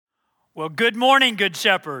Well, good morning, Good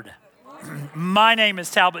Shepherd. My name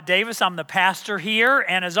is Talbot Davis. I'm the pastor here,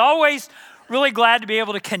 and as always, really glad to be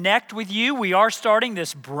able to connect with you. We are starting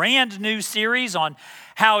this brand new series on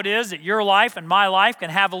how it is that your life and my life can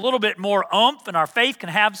have a little bit more oomph and our faith can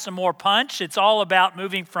have some more punch. It's all about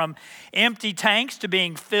moving from empty tanks to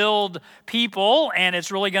being filled people, and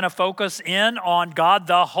it's really going to focus in on God,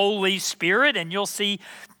 the Holy Spirit, and you'll see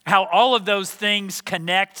how all of those things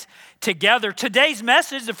connect together. Today's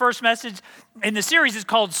message, the first message in the series, is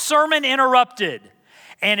called Sermon Interrupted.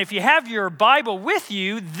 And if you have your Bible with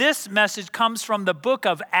you, this message comes from the book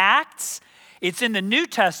of Acts. It's in the New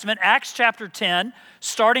Testament, Acts chapter 10,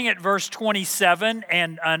 starting at verse 27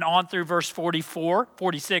 and on through verse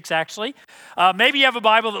 46 actually. Maybe you have a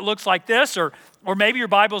Bible that looks like this, or maybe your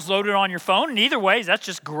Bible's loaded on your phone. And either way, that's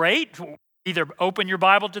just great. Either open your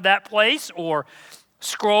Bible to that place or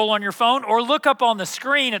scroll on your phone, or look up on the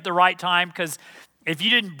screen at the right time, because if you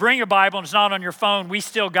didn't bring a Bible and it's not on your phone, we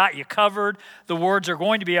still got you covered. The words are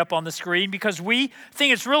going to be up on the screen because we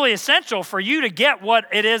think it's really essential for you to get what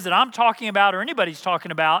it is that I'm talking about or anybody's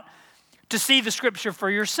talking about, to see the scripture for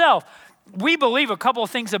yourself. We believe a couple of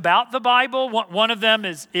things about the Bible. One of them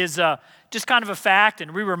is just kind of a fact,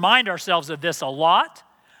 and we remind ourselves of this a lot.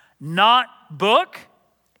 Not book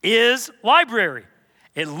is library.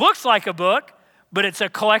 It looks like a book, but it's a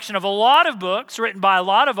collection of a lot of books written by a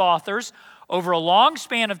lot of authors over a long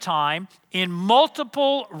span of time in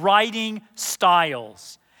multiple writing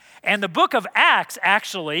styles. And the book of Acts,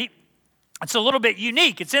 actually, it's a little bit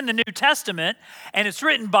unique. It's in the New Testament, and it's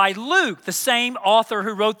written by Luke, the same author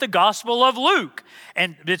who wrote the Gospel of Luke.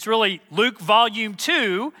 And it's really Luke volume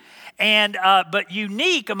 2. But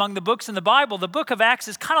unique among the books in the Bible, the book of Acts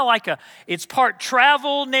is kind of like it's part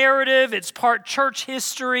travel narrative, it's part church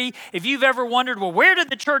history. If you've ever wondered, well, where did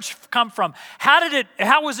the church come from?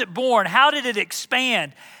 How was it born? How did it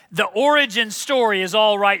expand? The origin story is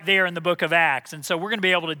all right there in the book of Acts. And so we're going to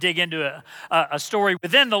be able to dig into a story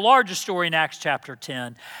within the larger story in Acts chapter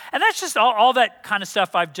 10. And that's just all that kind of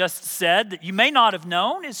stuff I've just said that you may not have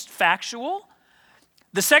known is factual.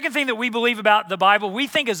 The second thing that we believe about the Bible, we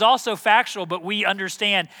think is also factual, but we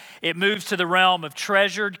understand it moves to the realm of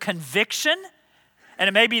treasured conviction. And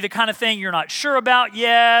it may be the kind of thing you're not sure about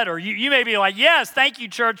yet, or you may be like, yes, thank you,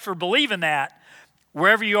 church, for believing that.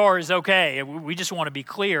 Wherever you are is okay. We just want to be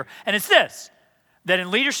clear. And it's this, that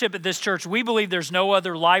in leadership at this church, we believe there's no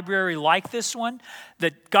other library like this one,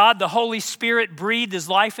 that God, the Holy Spirit, breathed his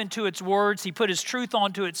life into its words. He put his truth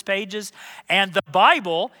onto its pages, and the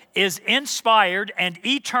Bible is inspired and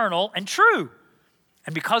eternal and true.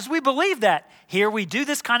 And because we believe that, here we do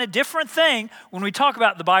this kind of different thing when we talk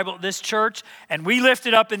about the Bible at this church, and we lift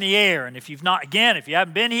it up in the air. And if you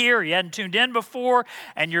haven't been here, or you hadn't tuned in before,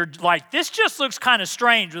 and you're like, this just looks kind of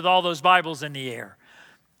strange with all those Bibles in the air,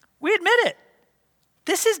 we admit it.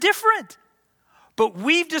 This is different. But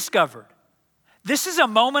we've discovered this is a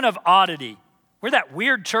moment of oddity. We're that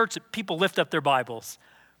weird church that people lift up their Bibles.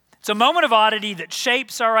 It's a moment of oddity that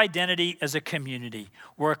shapes our identity as a community.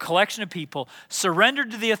 We're a collection of people surrendered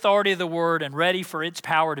to the authority of the word and ready for its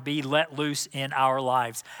power to be let loose in our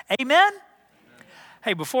lives. Amen?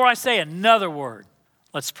 Hey, before I say another word,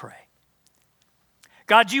 let's pray.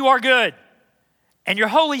 God, you are good, and your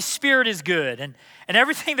Holy Spirit is good, and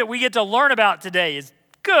everything that we get to learn about today is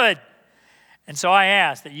good. And so I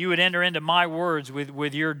ask that you would enter into my words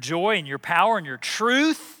with your joy and your power and your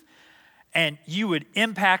truth, and you would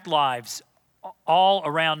impact lives all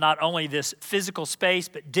around not only this physical space,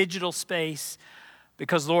 but digital space.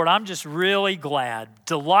 Because, Lord, I'm just really glad,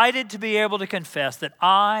 delighted to be able to confess that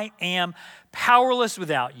I am powerless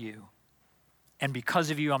without you. And because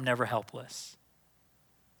of you, I'm never helpless.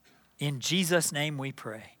 In Jesus' name we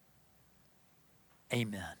pray.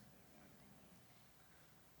 Amen.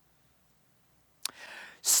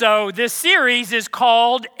 So this series is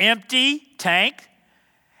called Empty Tank,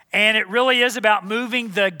 and it really is about moving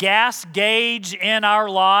the gas gauge in our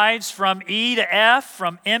lives from E to F,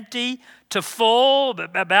 from empty to full,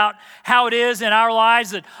 about how it is in our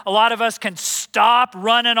lives that a lot of us can stop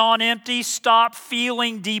running on empty, stop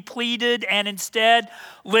feeling depleted, and instead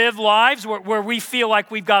live lives where we feel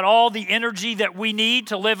like we've got all the energy that we need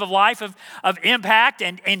to live a life of impact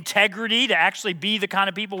and integrity, to actually be the kind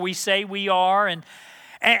of people we say we are. And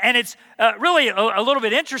it's really a little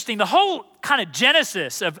bit interesting, the whole kind of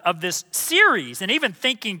genesis of this series, and even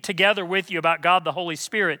thinking together with you about God the Holy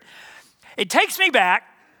Spirit, it takes me back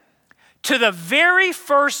to the very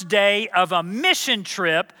first day of a mission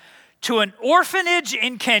trip to an orphanage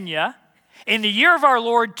in Kenya in the year of our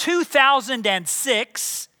Lord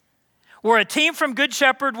 2006, where a team from Good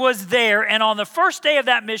Shepherd was there, and on the first day of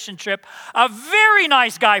that mission trip, a very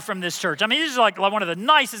nice guy from this church, I mean, this is like one of the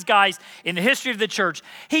nicest guys in the history of the church,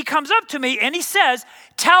 he comes up to me and he says,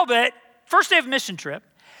 Talbot, first day of mission trip,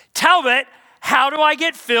 Talbot, how do I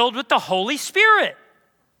get filled with the Holy Spirit?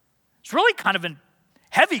 It's really kind of a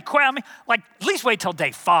heavy question. I mean, like, at least wait till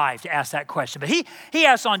day 5 to ask that question. But he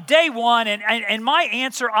asked on day 1, and my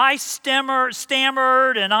answer, I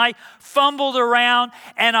stammered, and I fumbled around,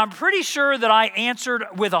 and I'm pretty sure that I answered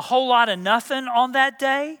with a whole lot of nothing on that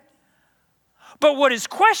day. But what his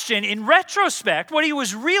question, in retrospect, what he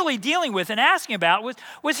was really dealing with and asking about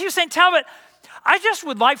was he was saying, Talbot, I just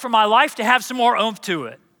would like for my life to have some more oomph to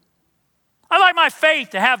it. I'd like my faith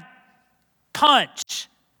to have punch.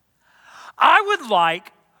 I would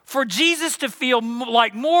like for Jesus to feel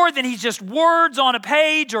like more than he's just words on a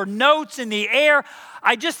page or notes in the air.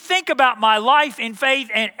 I just think about my life in faith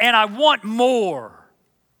and I want more.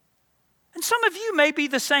 And some of you may be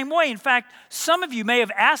the same way. In fact, some of you may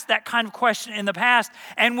have asked that kind of question in the past,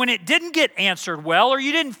 and when it didn't get answered well or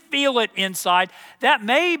you didn't feel it inside, that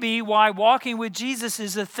may be why walking with Jesus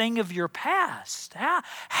is a thing of your past.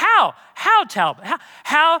 How Talbot?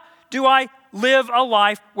 How do I live a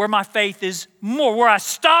life where my faith is more, where I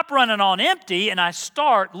stop running on empty and I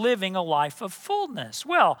start living a life of fullness?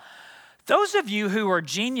 Well, those of you who are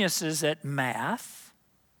geniuses at math,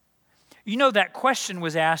 you know that question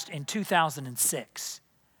was asked in 2006.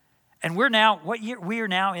 And we're now, what year? We are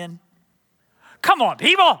now in, come on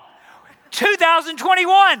people,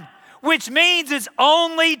 2021, which means it's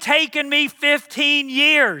only taken me 15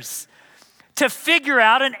 years to figure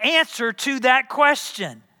out an answer to that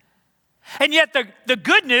question. And yet the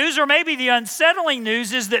good news, or maybe the unsettling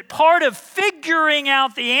news, is that part of figuring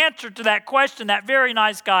out the answer to that question that very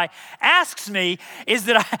nice guy asks me is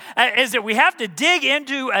that we have to dig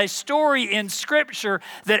into a story in Scripture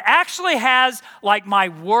that actually has like my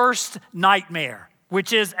worst nightmare,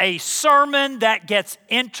 which is a sermon that gets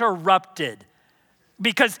interrupted.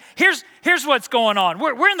 Because here's what's going on.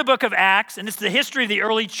 We're in the book of Acts, and it's the history of the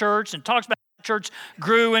early church, and talks about church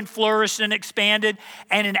grew and flourished and expanded.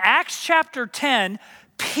 And in Acts chapter 10,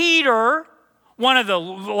 Peter, one of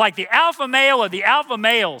the alpha male of the alpha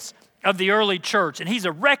males of the early church, and he's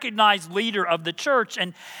a recognized leader of the church,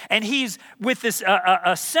 and he's with this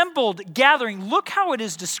assembled gathering. Look how it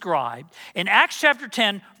is described in Acts chapter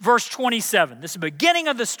 10, verse 27. This is the beginning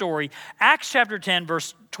of the story. Acts chapter 10,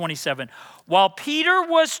 verse 27. While Peter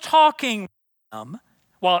was talking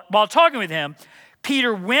with him,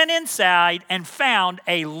 Peter went inside and found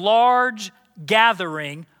a large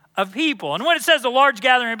gathering of people. And when it says a large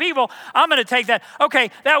gathering of people, I'm going to take that,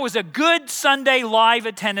 okay, that was a good Sunday live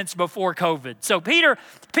attendance before COVID. So Peter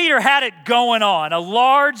had it going on, a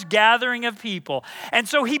large gathering of people. And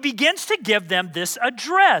so he begins to give them this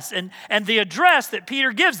address. And the address that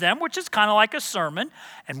Peter gives them, which is kind of like a sermon,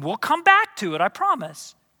 and we'll come back to it, I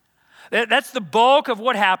promise. That's the bulk of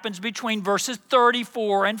what happens between verses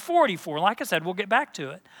 34 and 44. Like I said, we'll get back to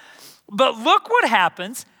it. But look what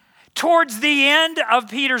happens towards the end of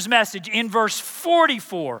Peter's message in verse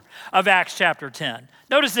 44 of Acts chapter 10.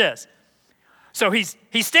 Notice this. So he's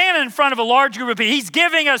standing in front of a large group of people. He's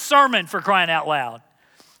giving a sermon, for crying out loud.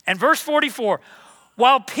 And verse 44,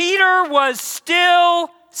 while Peter was still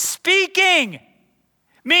speaking,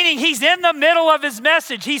 meaning he's in the middle of his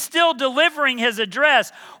message. He's still delivering his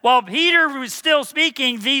address. While Peter was still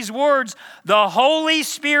speaking these words, the Holy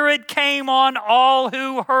Spirit came on all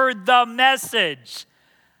who heard the message.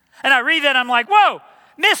 And I read that, I'm like, whoa,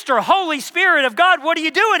 Mr. Holy Spirit of God, what are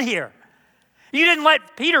you doing here? You didn't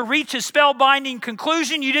let Peter reach his spellbinding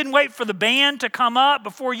conclusion. You didn't wait for the band to come up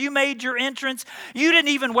before you made your entrance. You didn't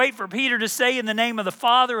even wait for Peter to say in the name of the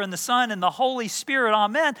Father and the Son and the Holy Spirit,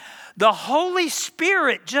 amen. The Holy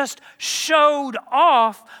Spirit just showed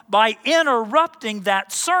off by interrupting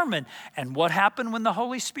that sermon. And what happened when the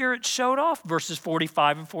Holy Spirit showed off? Verses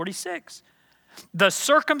 45 and 46. The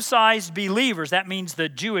circumcised believers, that means the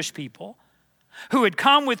Jewish people, who had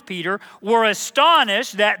come with Peter, were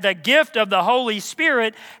astonished that the gift of the Holy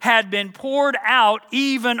Spirit had been poured out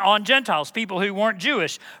even on Gentiles, people who weren't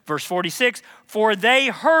Jewish. Verse 46, for they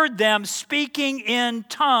heard them speaking in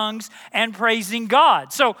tongues and praising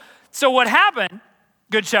God. So what happened,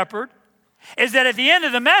 Good Shepherd, is that at the end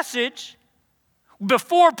of the message,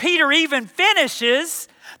 before Peter even finishes,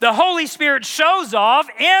 the Holy Spirit shows off,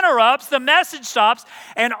 interrupts, the message stops,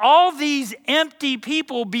 and all these empty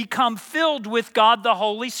people become filled with God the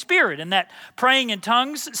Holy Spirit. And that praying in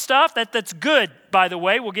tongues stuff, that's good, by the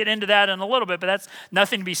way. We'll get into that in a little bit, but that's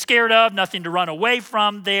nothing to be scared of, nothing to run away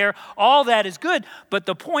from there. All that is good. But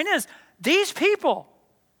the point is, these people,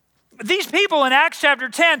 these people in Acts chapter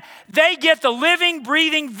 10, they get the living,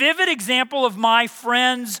 breathing, vivid example of my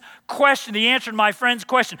friend's question, the answer to my friend's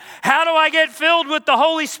question. How do I get filled with the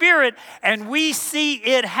Holy Spirit? And we see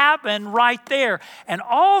it happen right there. And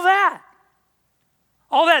all that,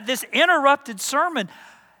 this interrupted sermon,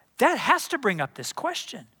 that has to bring up this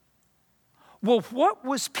question. Well, what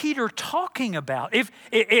was Peter talking about?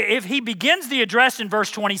 If he begins the address in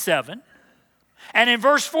verse 27, and in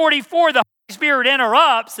verse 44, the Holy Spirit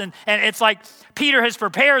interrupts, and it's like Peter has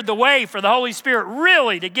prepared the way for the Holy Spirit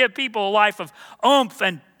really to give people a life of oomph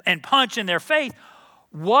and punch in their faith.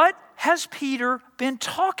 What has Peter been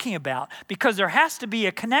talking about? Because there has to be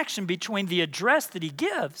a connection between the address that he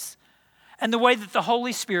gives and the way that the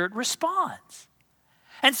Holy Spirit responds.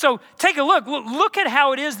 And so take a look. Look at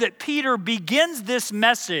how it is that Peter begins this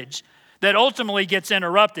message that ultimately gets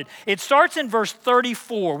interrupted. It starts in verse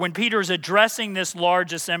 34 when Peter is addressing this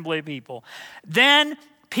large assembly of people. Then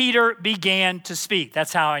Peter began to speak.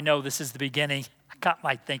 That's how I know this is the beginning. I got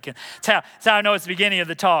my thinking. That's how I know it's the beginning of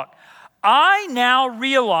the talk. I now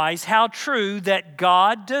realize how true that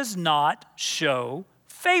God does not show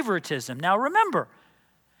favoritism. Now remember,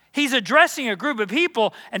 he's addressing a group of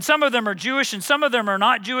people, and some of them are Jewish and some of them are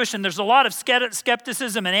not Jewish, and there's a lot of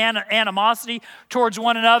skepticism and animosity towards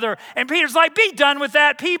one another. And Peter's like, be done with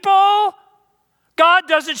that, people. God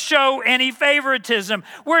doesn't show any favoritism.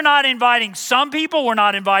 We're not inviting some people. We're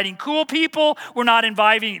not inviting cool people. We're not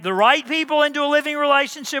inviting the right people into a living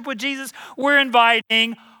relationship with Jesus. We're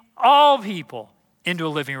inviting all people into a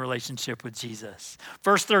living relationship with Jesus.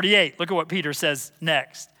 Verse 38, look at what Peter says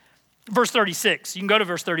next. Verse 36, you can go to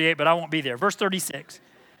verse 38, but I won't be there. Verse 36,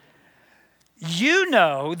 you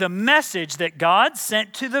know the message that God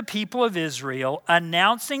sent to the people of Israel,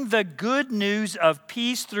 announcing the good news of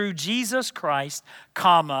peace through Jesus Christ,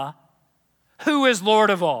 who is Lord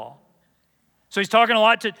of all. So he's talking a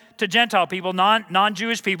lot to Gentile people,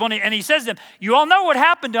 non-Jewish people, and he says to them, you all know what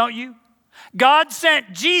happened, don't you? God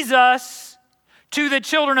sent Jesus to the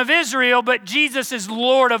children of Israel, but Jesus is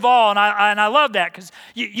Lord of all, and I love that because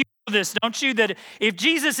you this, don't you? That if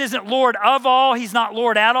Jesus isn't Lord of all, he's not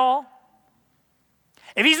Lord at all.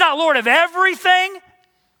 If he's not Lord of everything,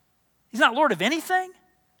 he's not Lord of anything.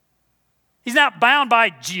 He's not bound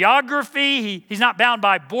by geography. He's not bound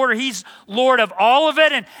by border. He's Lord of all of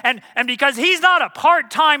it. And because he's not a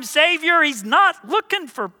part-time Savior, he's not looking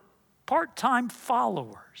for part-time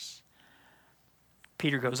followers.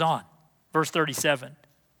 Peter goes on, verse 37.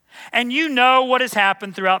 And you know what has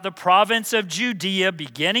happened throughout the province of Judea,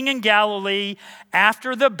 beginning in Galilee,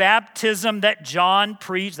 after the baptism that John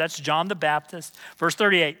preached. That's John the Baptist. Verse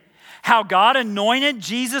 38. How God anointed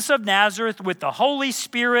Jesus of Nazareth with the Holy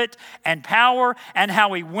Spirit and power, and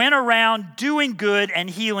how he went around doing good and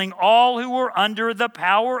healing all who were under the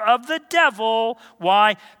power of the devil.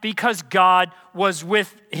 Why? Because God was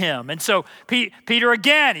with him. And so Peter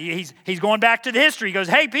again, he's going back to the history. He goes,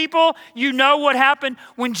 hey people, you know what happened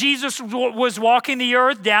when Jesus was walking the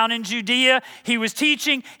earth down in Judea. He was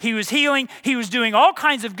teaching, he was healing, he was doing all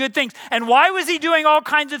kinds of good things. And why was he doing all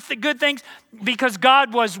kinds of good things? Because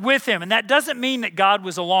God was with him. And that doesn't mean that God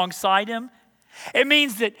was alongside him. It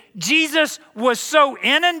means that Jesus was so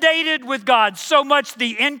inundated with God, so much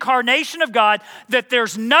the incarnation of God, that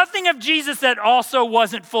there's nothing of Jesus that also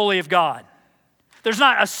wasn't fully of God. There's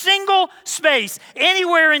not a single space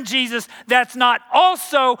anywhere in Jesus that's not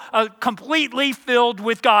also completely filled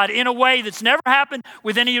with God in a way that's never happened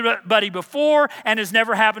with anybody before and has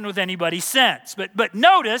never happened with anybody since. But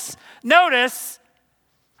notice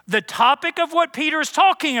the topic of what Peter is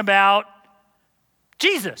talking about,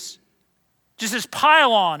 Jesus. Just this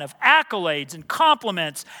pile-on of accolades and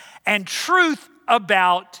compliments and truth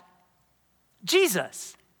about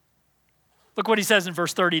Jesus. Look what he says in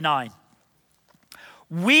verse 39.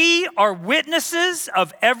 We are witnesses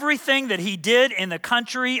of everything that he did in the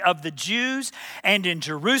country of the Jews and in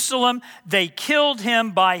Jerusalem. They killed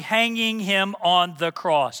him by hanging him on the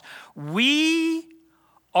cross. We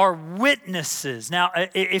are witnesses. Now,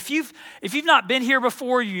 if you've not been here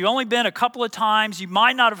before, you've only been a couple of times, you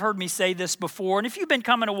might not have heard me say this before. And if you've been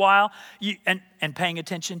coming a while and paying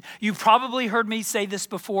attention, you've probably heard me say this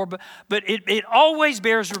before, but it always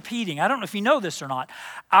bears repeating. I don't know if you know this or not.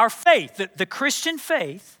 Our faith, the Christian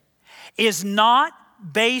faith, is not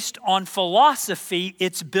based on philosophy,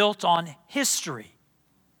 it's built on history.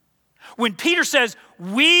 When Peter says,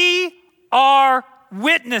 we are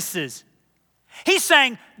witnesses, he's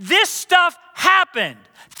saying this stuff happened.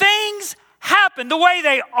 Things happen the way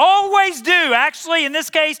they always do. Actually, in this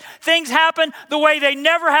case, things happen the way they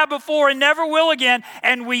never have before and never will again.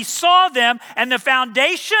 And we saw them, and the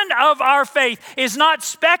foundation of our faith is not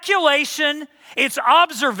speculation, it's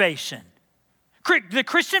observation. The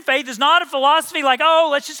Christian faith is not a philosophy like, oh,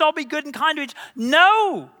 let's just all be good and kind to each other.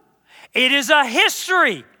 No, it is a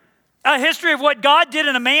history of what God did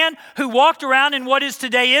in a man who walked around in what is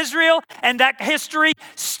today Israel, and that history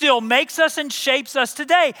still makes us and shapes us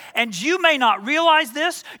today. And you may not realize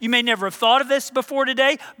this, you may never have thought of this before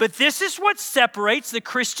today, but this is what separates the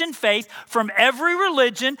Christian faith from every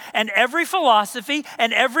religion and every philosophy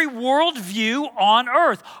and every worldview on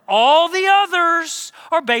earth. All the others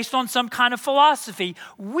are based on some kind of philosophy.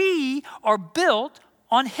 We are built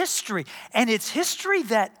on history, and it's history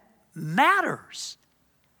that matters.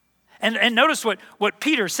 And notice what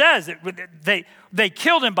Peter says. They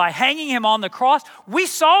killed him by hanging him on the cross. We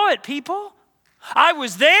saw it, people. I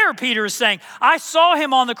was there, Peter is saying. I saw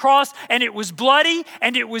him on the cross, and it was bloody,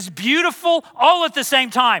 and it was beautiful, all at the same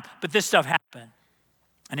time. But this stuff happened.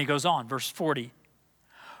 And he goes on, verse 40.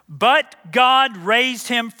 But God raised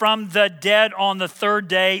him from the dead on the third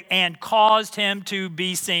day and caused him to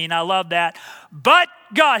be seen. I love that. But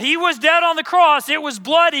God, he was dead on the cross. It was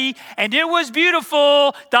bloody and it was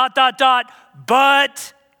beautiful, ...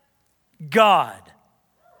 But God.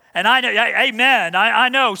 And I know, amen. I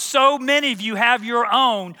know so many of you have your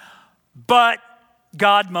own but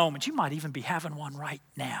God moments. You might even be having one right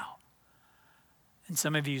now. And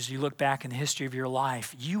some of you, as you look back in the history of your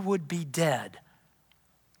life, you would be dead.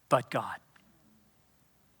 But God.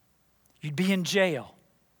 You'd be in jail,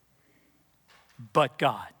 but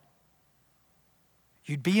God.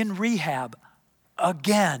 You'd be in rehab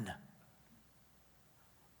again,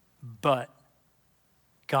 but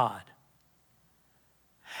God.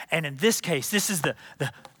 And in this case, this is the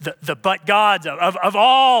but gods of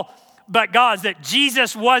all but gods, that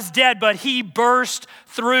Jesus was dead, but he burst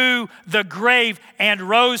through the grave and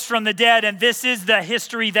rose from the dead. And this is the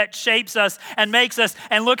history that shapes us and makes us.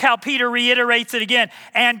 And look how Peter reiterates it again.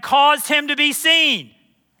 And caused him to be seen.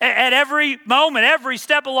 At every moment, every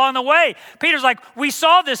step along the way. Peter's like, we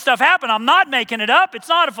saw this stuff happen. I'm not making it up. It's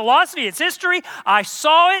not a philosophy. It's history. I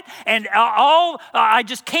saw it, and I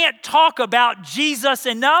just can't talk about Jesus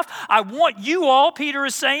enough. I want you all, Peter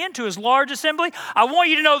is saying to his large assembly, I want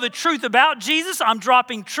you to know the truth about Jesus. I'm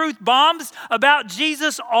dropping truth bombs about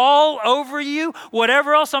Jesus all over you.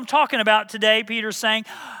 Whatever else I'm talking about today, Peter's saying,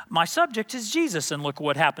 my subject is Jesus. And look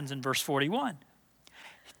what happens in verse 41.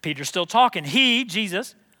 Peter's still talking. He,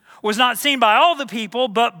 Jesus, was not seen by all the people,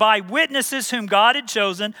 but by witnesses whom God had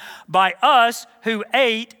chosen, by us who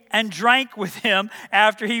ate and drank with him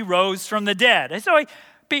after he rose from the dead. And so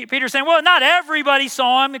Peter's saying, well, not everybody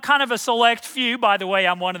saw him, kind of a select few. By the way,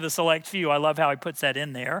 I'm one of the select few. I love how he puts that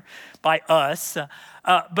in there, by us.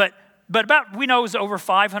 But about, we know it was over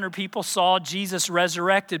 500 people saw Jesus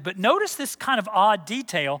resurrected. But notice this kind of odd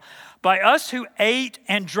detail, by us who ate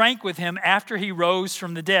and drank with him after he rose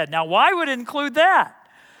from the dead. Now, why would it include that?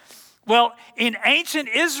 Well, in ancient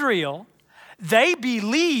Israel, they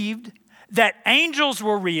believed that angels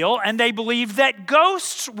were real and they believed that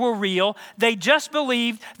ghosts were real. They just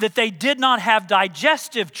believed that they did not have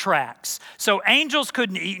digestive tracts. So angels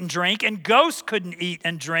couldn't eat and drink and ghosts couldn't eat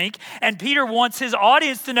and drink. And Peter wants his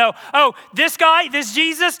audience to know, oh, this guy, this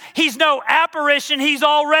Jesus, he's no apparition, he's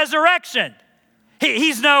all resurrection.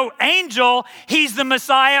 He's no angel. He's the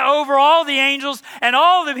Messiah over all the angels and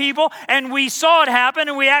all the people. And we saw it happen,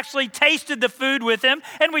 and we actually tasted the food with him,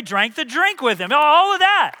 and we drank the drink with him. All of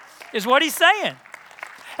that is what he's saying.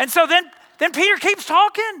 And so then Peter keeps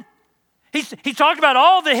talking. He talked about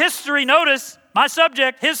all the history. Notice my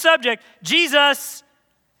subject, his subject, Jesus,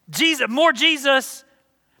 more Jesus.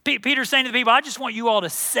 Peter's saying to the people, I just want you all to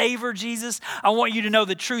savor Jesus. I want you to know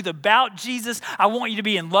the truth about Jesus. I want you to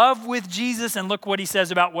be in love with Jesus. And look what he says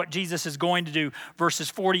about what Jesus is going to do, verses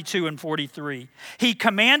 42 and 43. He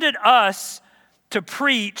commanded us to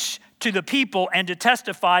preach to the people and to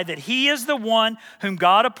testify that he is the one whom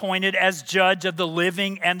God appointed as judge of the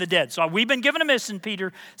living and the dead. So we've been given a mission,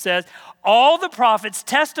 Peter says. All the prophets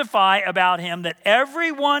testify about him that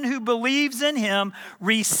everyone who believes in him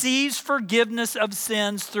receives forgiveness of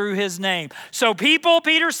sins through his name. So people,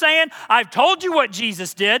 Peter's saying, I've told you what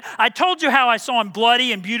Jesus did. I told you how I saw him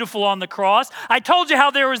bloody and beautiful on the cross. I told you how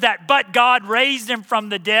there was that, but God raised him from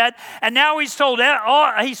the dead. And now he's told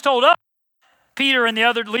us, Peter and the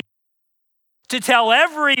other leaders, to tell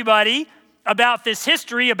everybody about this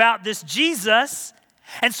history, about this Jesus.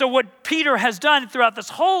 And so what Peter has done throughout this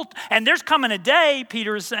whole, and there's coming a day,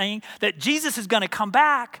 Peter is saying, that Jesus is going to come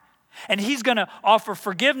back And he's going to offer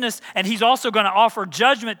forgiveness, and he's also going to offer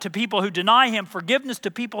judgment to people who deny him, forgiveness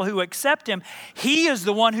to people who accept him. He is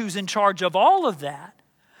the one who's in charge of all of that.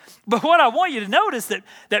 But what I want you to notice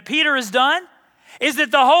that Peter has done is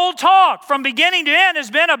that the whole talk from beginning to end has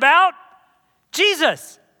been about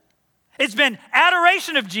Jesus. It's been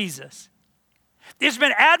adoration of Jesus. It's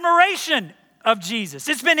been admiration of Jesus.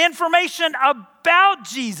 It's been information about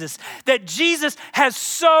Jesus, that Jesus has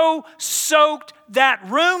so soaked that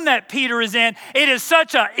room that Peter is in. It is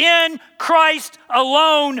such a in Christ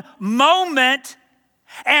alone moment.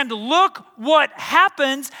 And look what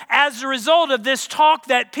happens as a result of this talk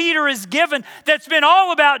that Peter is given that's been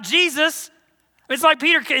all about Jesus. It's like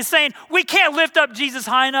Peter is saying, we can't lift up Jesus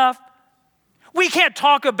high enough. We can't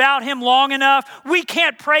talk about him long enough. We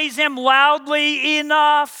can't praise him loudly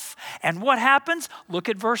enough. And what happens? Look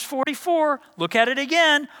at verse 44. Look at it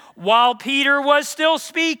again. While Peter was still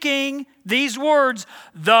speaking these words,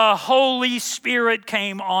 the Holy Spirit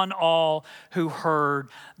came on all who heard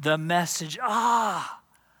the message. Now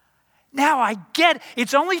I get it.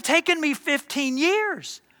 It's only taken me 15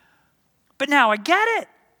 years. But now I get it.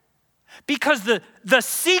 Because the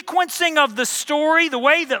sequencing of the story, the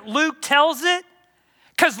way that Luke tells it,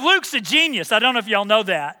 because Luke's a genius. I don't know if y'all know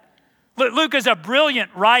that. Luke is a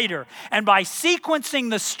brilliant writer. And by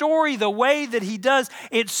sequencing the story the way that he does,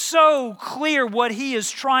 it's so clear what he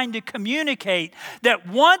is trying to communicate. That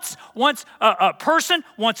once a person,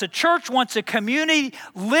 once a church, once a community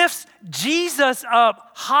lifts Jesus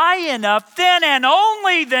up high enough, then and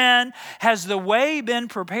only then has the way been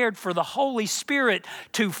prepared for the Holy Spirit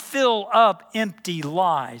to fill up empty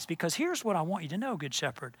lives. Because here's what I want you to know, Good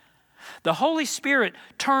Shepherd. The Holy Spirit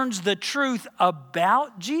turns the truth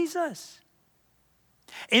about Jesus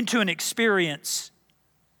into an experience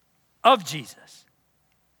of Jesus.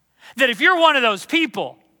 That if you're one of those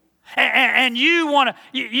people and you want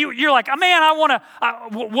to, you're like, man, I want to,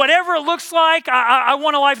 whatever it looks like, I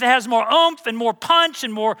want a life that has more oomph and more punch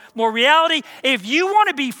and more reality. If you want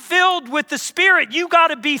to be filled with the Spirit, you got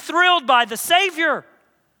to be thrilled by the Savior.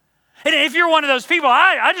 And if you're one of those people,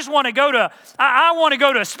 I just want to go to, I want to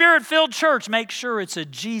go to a Spirit-filled church, make sure it's a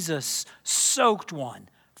Jesus-soaked one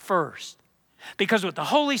first. Because what the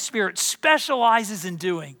Holy Spirit specializes in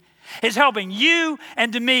doing is helping you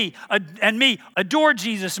and me adore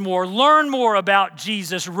Jesus more, learn more about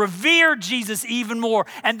Jesus, revere Jesus even more.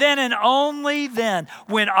 And then and only then,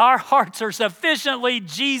 when our hearts are sufficiently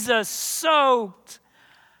Jesus-soaked,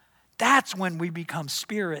 that's when we become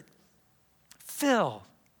Spirit-filled.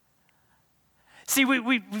 See,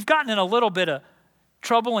 we've gotten in a little bit of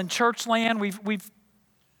trouble in church land. We've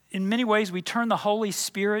in many ways, we turn the Holy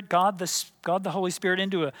Spirit, God the Holy Spirit,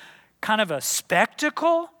 into a kind of a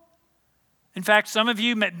spectacle. In fact, some of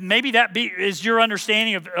you, maybe that is your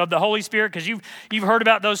understanding of the Holy Spirit, because you've heard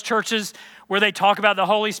about those churches where they talk about the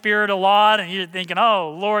Holy Spirit a lot, and you're thinking,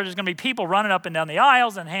 oh, Lord, there's going to be people running up and down the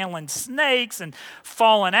aisles and handling snakes and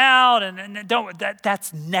falling out, and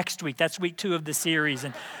that's next week. That's week 2 of the series.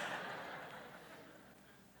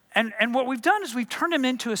 And what we've done is we've turned him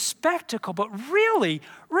into a spectacle, but really,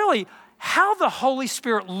 how the Holy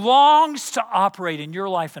Spirit longs to operate in your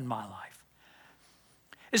life and my life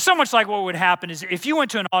is so much like what would happen is if you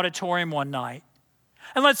went to an auditorium one night,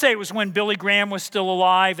 and let's say it was when Billy Graham was still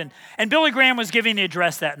alive, and Billy Graham was giving the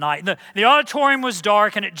address that night. The auditorium was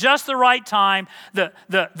dark, and at just the right time, in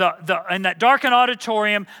that darkened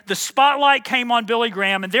auditorium, the spotlight came on Billy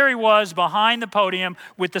Graham, and there he was behind the podium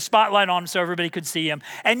with the spotlight on him so everybody could see him.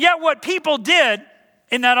 And yet what people did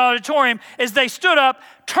in that auditorium is they stood up,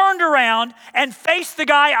 turned around, and faced the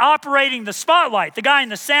guy operating the spotlight, the guy in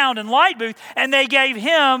the sound and light booth, and they gave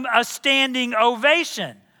him a standing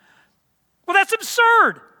ovation. Well, that's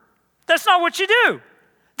absurd. That's not what you do.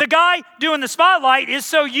 The guy doing the spotlight is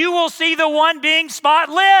so you will see the one being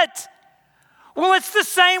spotlit. Well, it's the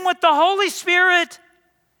same with the Holy Spirit.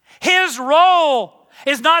 His role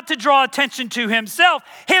is not to draw attention to himself.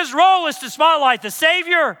 His role is to spotlight the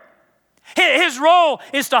Savior. His role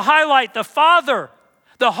is to highlight the Father.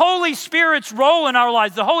 The Holy Spirit's role in our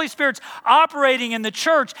lives, the Holy Spirit's operating in the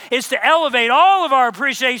church is to elevate all of our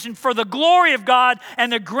appreciation for the glory of God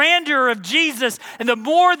and the grandeur of Jesus. And the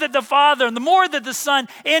more that the Father and the more that the Son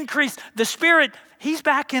increase, the Spirit, he's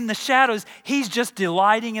back in the shadows. He's just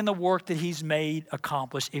delighting in the work that he's made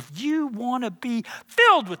accomplish. If you want to be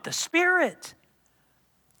filled with the Spirit,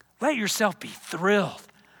 let yourself be thrilled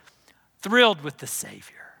with the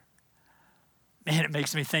Savior. Man, it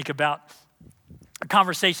makes me think about a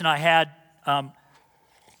conversation I had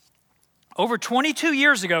over 22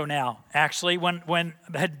 years ago now, actually, when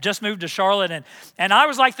I had just moved to Charlotte, and I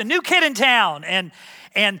was like the new kid in town,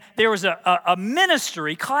 and there was a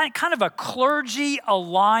ministry, kind of a clergy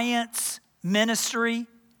alliance ministry,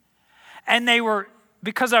 and they were,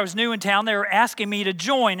 because I was new in town, they were asking me to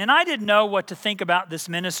join, and I didn't know what to think about this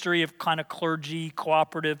ministry of kind of clergy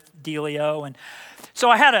cooperative dealio, and so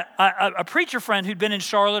I had a preacher friend who'd been in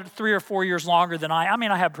Charlotte 3 or 4 years longer than I. I mean,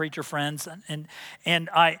 I have preacher friends, and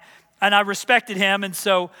I respected him, and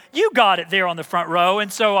so you got it there on the front row.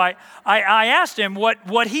 And so I asked him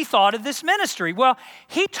what he thought of this ministry. Well,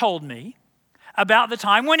 he told me about the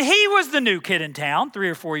time when he was the new kid in town 3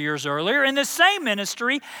 or 4 years earlier, and the same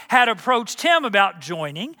ministry had approached him about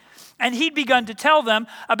joining, and he'd begun to tell them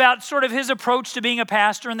about sort of his approach to being a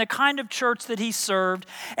pastor and the kind of church that he served.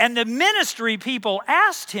 And the ministry people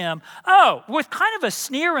asked him, with kind of a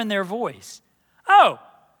sneer in their voice,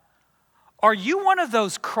 are you one of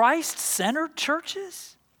those Christ-centered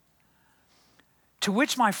churches? To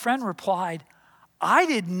which my friend replied, I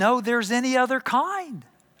didn't know there's any other kind.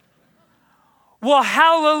 Well,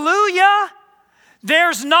 hallelujah,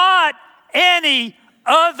 there's not any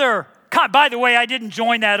other kind. By the way, I didn't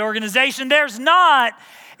join that organization. There's not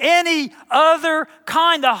any other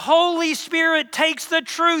kind. The Holy Spirit takes the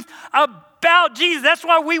truth about Jesus. That's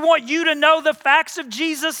why we want you to know the facts of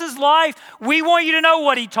Jesus' life. We want you to know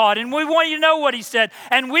what he taught, and we want you to know what he said,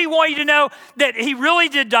 and we want you to know that he really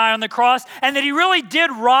did die on the cross and that he really did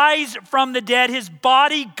rise from the dead. His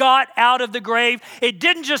body got out of the grave. It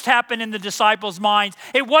didn't just happen in the disciples' minds.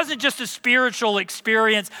 It wasn't just a spiritual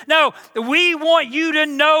experience. No, we want you to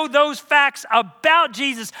know those facts about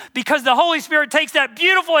Jesus, because the Holy Spirit takes that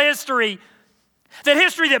beautiful history, that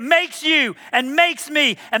history that makes you and makes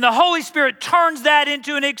me, and the Holy Spirit turns that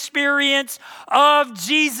into an experience of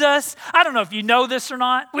Jesus. I don't know if you know this or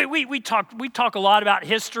not. We talk a lot about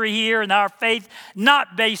history here and our faith,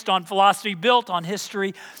 not based on philosophy, built on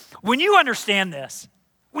history. When you understand this,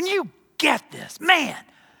 when you get this, man,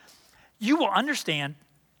 you will understand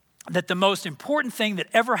that the most important thing that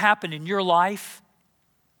ever happened in your life,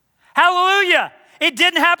 hallelujah, it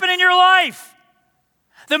didn't happen in your life.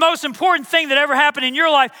 The most important thing that ever happened in your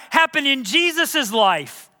life happened in Jesus'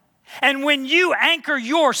 life. And when you anchor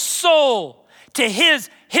your soul to his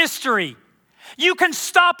history, you can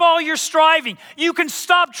stop all your striving. You can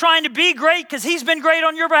stop trying to be great because he's been great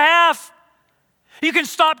on your behalf. You can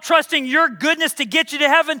stop trusting your goodness to get you to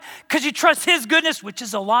heaven because you trust his goodness, which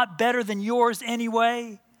is a lot better than yours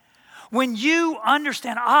anyway. When you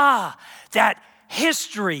understand, that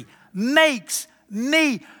history makes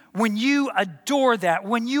me, when you adore that,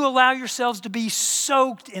 when you allow yourselves to be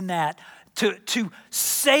soaked in that, to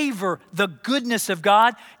savor the goodness of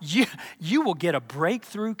God, you will get a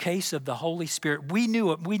breakthrough case of the Holy Spirit. We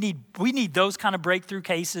knew it. We need those kind of breakthrough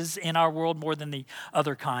cases in our world more than the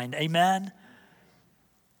other kind. Amen?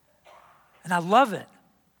 And I love it.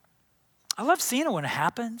 I love seeing it when it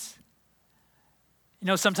happens. You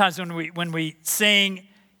know, sometimes when we sing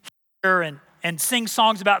here and sing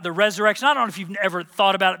songs about the resurrection. I don't know if you've ever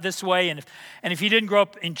thought about it this way, and if you didn't grow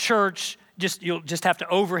up in church, you'll just have to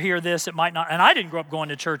overhear this. It might not, and I didn't grow up going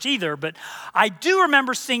to church either, but I do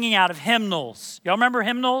remember singing out of hymnals. Y'all remember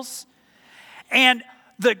hymnals? And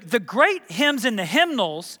the great hymns in the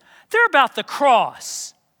hymnals, they're about the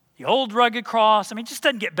cross, the old rugged cross. I mean, it just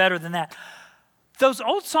doesn't get better than that. Those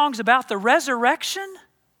old songs about the resurrection,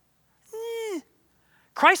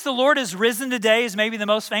 Christ the Lord is risen today is maybe the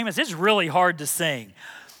most famous. It's really hard to sing.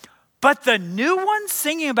 But the new one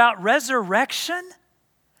singing about resurrection,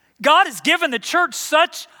 God has given the church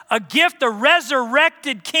such a gift, the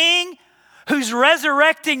resurrected King who's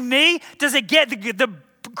resurrecting me. Does it get, the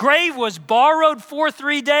grave was borrowed for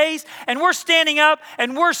 3 days, and we're standing up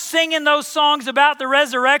and we're singing those songs about the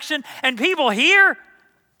resurrection, and people hear.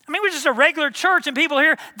 I mean, we're just a regular church, and people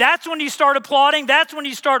here, that's when you start applauding, that's when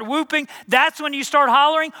you start whooping, that's when you start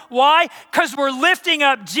hollering. Why? Because we're lifting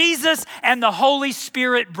up Jesus and the Holy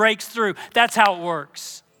Spirit breaks through. That's how it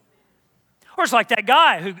works. Or it's like that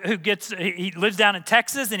guy he lives down in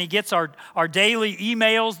Texas, and he gets our daily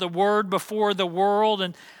emails, the word before the world.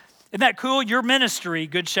 And isn't that cool? Your ministry,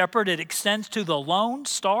 Good Shepherd, it extends to the Lone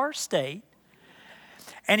Star State.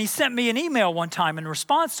 And he sent me an email one time in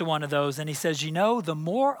response to one of those, and he says, you know, the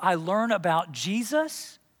more I learn about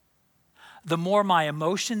Jesus, the more my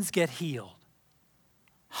emotions get healed.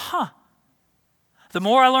 The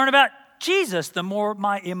more I learn about Jesus, the more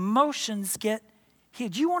my emotions get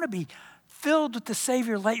healed. You want to be filled with the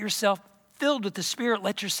Savior, filled with the Spirit,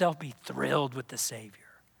 let yourself be thrilled with the Savior.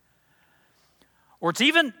 Or it's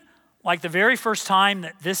even like the very first time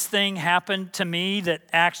that this thing happened to me that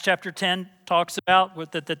Acts chapter 10 talks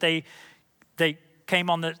about, that they they came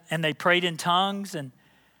on and they prayed in tongues, and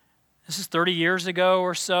this is 30 years ago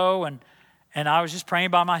or so, and I was just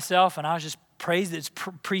praying by myself, and I was just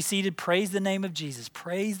preceded, praise the name of Jesus,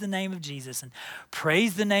 praise the name of Jesus, and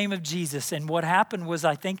praise the name of Jesus. And what happened was,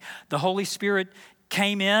 I think the Holy Spirit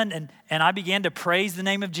came in, and I began to praise the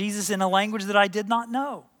name of Jesus in a language that I did not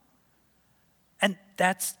know. And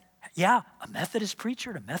that's, a Methodist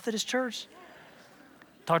preacher at a Methodist church.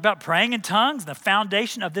 Talk about praying in tongues. The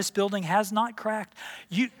foundation of this building has not cracked.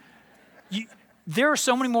 There are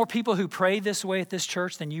so many more people who pray this way at this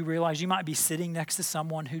church than you realize. You might be sitting next to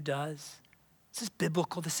someone who does. This is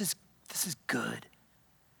biblical. This is good.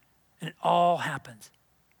 And it all happens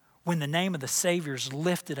when the name of the Savior is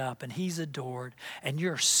lifted up and he's adored and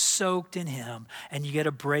you're soaked in him and you get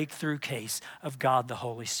a breakthrough case of God the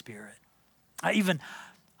Holy Spirit.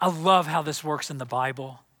 I love how this works in the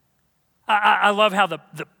Bible. I love how the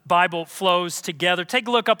Bible flows together. Take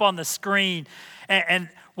a look up on the screen and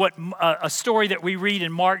what a story that we read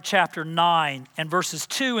in Mark chapter 9 and verses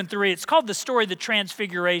 2 and 3. It's called the story of the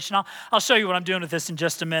Transfiguration. I'll show you what I'm doing with this in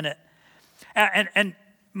just a minute. And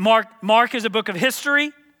Mark is a book of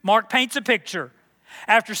history. Mark paints a picture.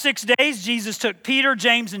 After 6 days, Jesus took Peter,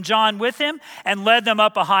 James, and John with him and led them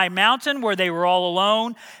up a high mountain where they were all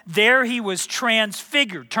alone. There he was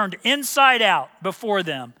transfigured, turned inside out before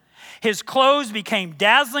them. His clothes became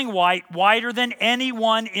dazzling white, whiter than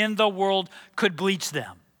anyone in the world could bleach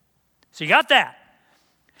them. So you got that.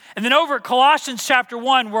 And then over at Colossians chapter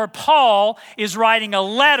 1, where Paul is writing a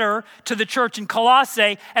letter to the church in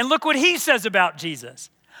Colossae, and look what he says about Jesus.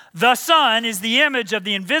 The Son is the image of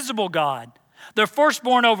the invisible God, the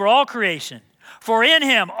firstborn over all creation. For in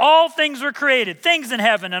him all things were created, things in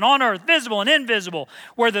heaven and on earth, visible and invisible,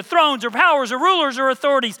 where the thrones or powers or rulers or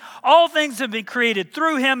authorities, all things have been created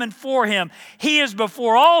through him and for him. He is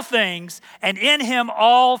before all things, and in him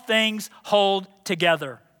all things hold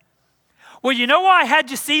together. Well, you know why I had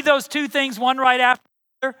you see those two things, one right after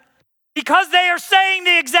the other? Because they are saying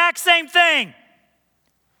the exact same thing.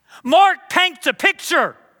 Mark paints a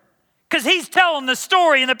picture because he's telling the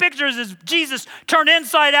story, and the picture is Jesus turned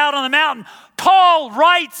inside out on the mountain. Paul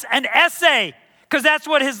writes an essay because that's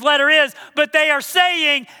what his letter is, but they are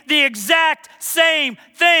saying the exact same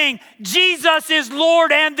thing. Jesus is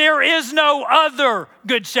Lord and there is no other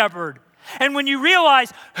Good Shepherd. And when you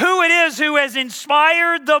realize who it is who has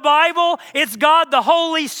inspired the Bible, it's God, the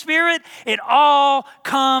Holy Spirit, it all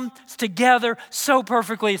comes together so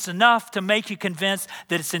perfectly. It's enough to make you convinced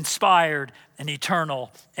that it's inspired and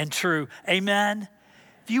eternal and true. Amen?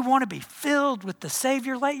 If you want to be filled with the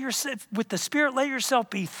Savior, with the Spirit, let yourself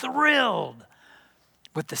be thrilled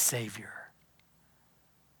with the Savior.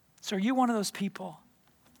 So are you one of those people?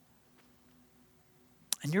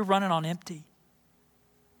 And you're running on empty?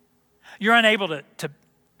 You're unable to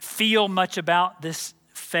feel much about this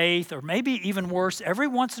faith, or maybe even worse, every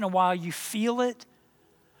once in a while you feel it,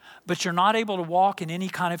 but you're not able to walk in any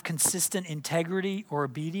kind of consistent integrity or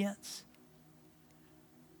obedience?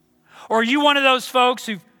 Or are you one of those folks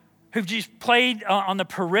who've just played on the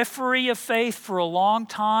periphery of faith for a long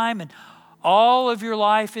time and all of your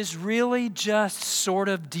life is really just sort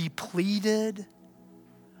of depleted?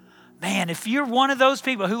 Man, if you're one of those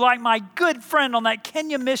people who, like my good friend on that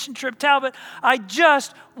Kenya mission trip, Talbot, I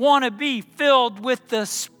just want to be filled with the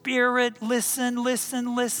Spirit. Listen.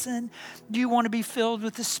 You want to be filled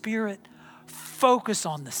with the Spirit. Focus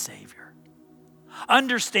on the Savior.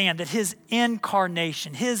 Understand that his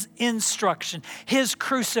incarnation, his instruction, his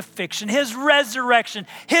crucifixion, his resurrection,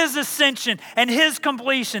 his ascension, and his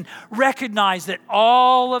completion, recognize that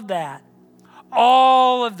all of that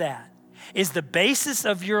is the basis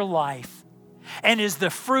of your life and is the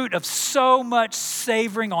fruit of so much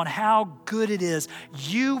savoring on how good it is.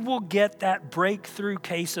 You will get that breakthrough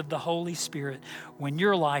case of the Holy Spirit when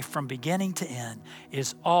your life from beginning to end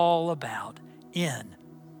is all about in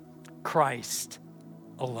Christ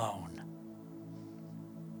alone.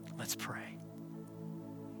 Let's pray.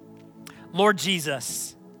 Lord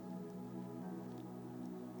Jesus,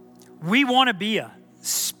 we want to be a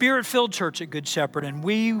Spirit-filled church at Good Shepherd, and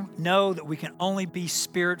we know that we can only be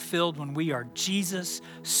Spirit-filled when we are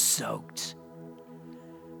Jesus-soaked.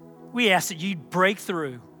 We ask that you'd break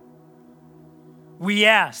through. We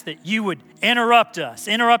ask that you would interrupt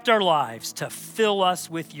our lives to fill us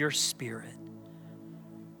with your Spirit.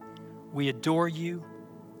 We adore you.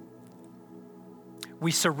 We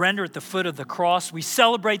surrender at the foot of the cross. We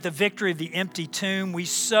celebrate the victory of the empty tomb. We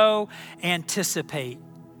so anticipate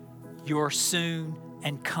your soon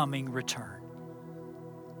and coming return.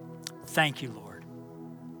 Thank you, Lord.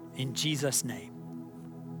 In Jesus' name,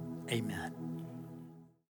 amen.